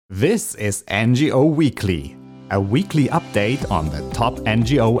This is NGO Weekly, a weekly update on the top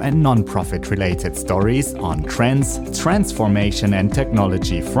NGO and non-profit related stories on trends, transformation and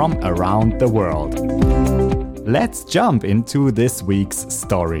technology from around the world. Let's jump into this week's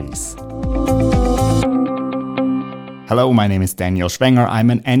stories. Hello, my name is Daniel Schwenger. I'm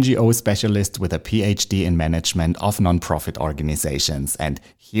an NGO specialist with a PhD in management of non-profit organizations. And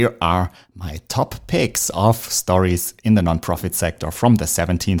here are my top picks of stories in the non-profit sector from the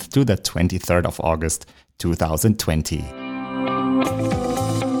 17th to the 23rd of August 2020.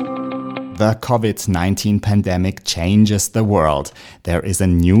 The COVID-19 pandemic changes the world. There is a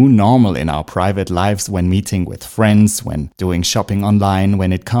new normal in our private lives when meeting with friends, when doing shopping online,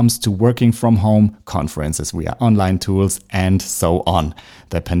 when it comes to working from home, conferences via online tools, and so on.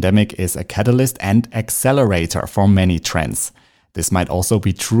 The pandemic is a catalyst and accelerator for many trends. This might also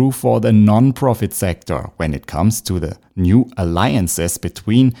be true for the non-profit sector when it comes to the new alliances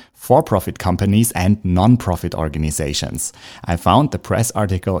between for-profit companies and non-profit organizations. I found the press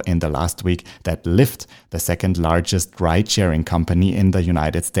article in the last week that Lyft, the second largest ride-sharing company in the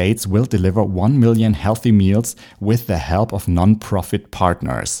United States, will deliver 1 million healthy meals with the help of non-profit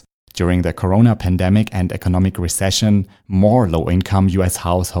partners. During the corona pandemic and economic recession, more low-income US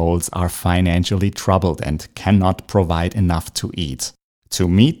households are financially troubled and cannot provide enough to eat. To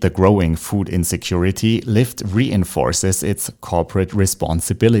meet the growing food insecurity, Lyft reinforces its corporate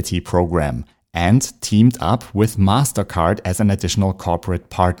responsibility program and teamed up with MasterCard as an additional corporate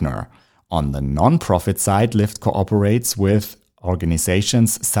partner. On the non-profit side, Lyft cooperates with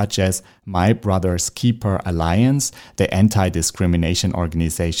organizations such as My Brother's Keeper Alliance, the anti-discrimination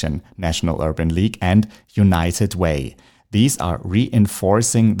organization National Urban League, and United Way. These are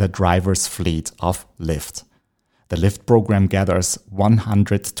reinforcing the driver's fleet of Lyft. The Lyft program gathers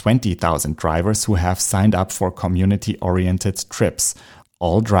 120,000 drivers who have signed up for community-oriented trips.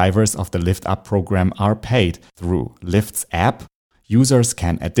 All drivers of the Lyft Up program are paid through Lyft's app. Users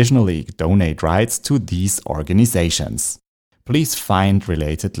can additionally donate rides to these organizations. Please find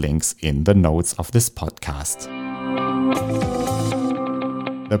related links in the notes of this podcast.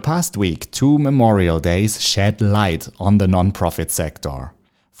 The past week, 2 Memorial Days shed light on the nonprofit sector.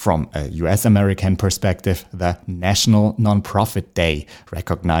 From a US-American perspective, the National Nonprofit Day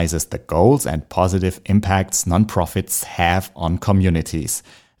recognizes the goals and positive impacts nonprofits have on communities.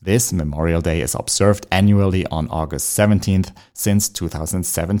 This Memorial Day is observed annually on August 17th since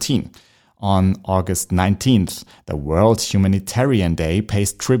 2017. On August 19th, the World Humanitarian Day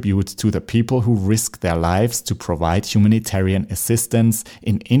pays tribute to the people who risk their lives to provide humanitarian assistance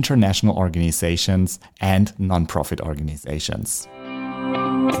in international organizations and nonprofit organizations.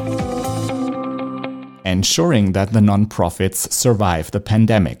 Ensuring that the nonprofits survive the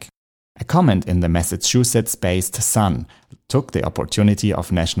pandemic. A comment in the Massachusetts-based Sun took the opportunity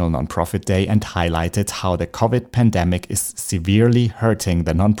of National Nonprofit Day and highlighted how the COVID pandemic is severely hurting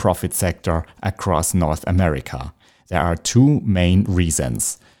the nonprofit sector across North America. There are 2 main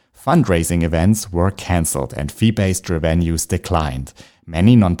reasons. Fundraising events were cancelled and fee-based revenues declined.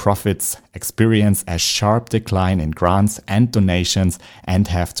 Many nonprofits experience a sharp decline in grants and donations and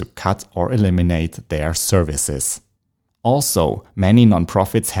have to cut or eliminate their services. Also, many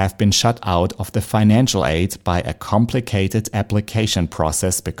nonprofits have been shut out of the financial aid by a complicated application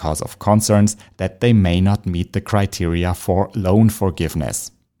process because of concerns that they may not meet the criteria for loan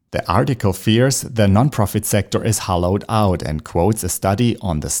forgiveness. The article fears the nonprofit sector is hollowed out and quotes a study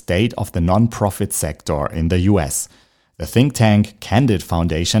on the state of the nonprofit sector in the US. The think tank Candid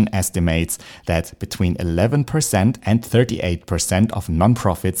Foundation estimates that between 11% and 38% of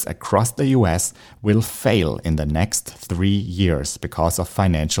nonprofits across the US will fail in the next 3 years because of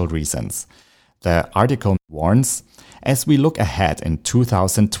financial reasons. The article warns, as we look ahead in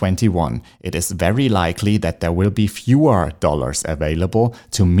 2021, it is very likely that there will be fewer dollars available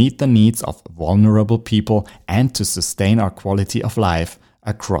to meet the needs of vulnerable people and to sustain our quality of life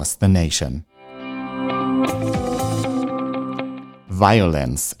across the nation.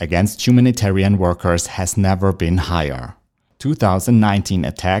 Violence against humanitarian workers has never been higher. 2019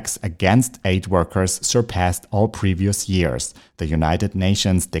 attacks against aid workers surpassed all previous years, the United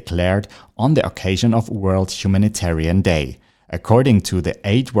Nations declared on the occasion of World Humanitarian Day. According to the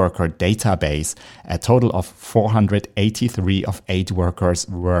aid worker database, a total of 483 of aid workers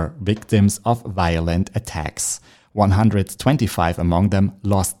were victims of violent attacks. 125 among them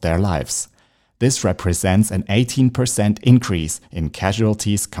lost their lives. This represents an 18% increase in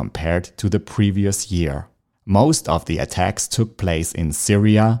casualties compared to the previous year. Most of the attacks took place in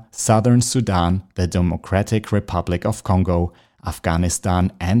Syria, Southern Sudan, the Democratic Republic of Congo,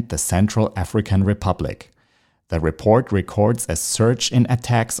 Afghanistan, and the Central African Republic. The report records a surge in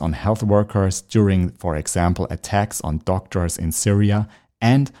attacks on health workers during, for example, attacks on doctors in Syria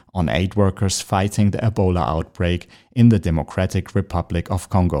and on aid workers fighting the Ebola outbreak in the Democratic Republic of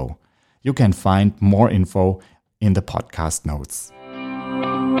Congo. You can find more info in the podcast notes.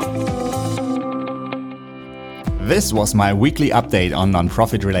 This was my weekly update on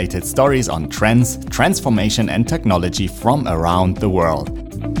non-profit related stories on trends, transformation and technology from around the world.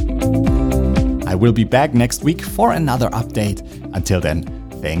 I will be back next week for another update. Until then,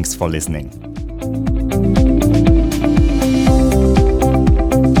 thanks for listening.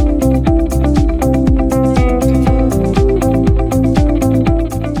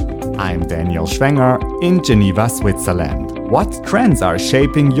 I'm Daniel Schwenger in Geneva, Switzerland. What trends are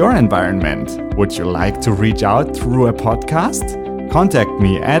shaping your environment? Would you like to reach out through a podcast? Contact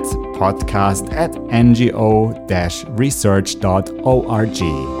me at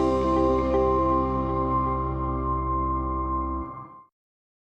podcast@ngo-research.org.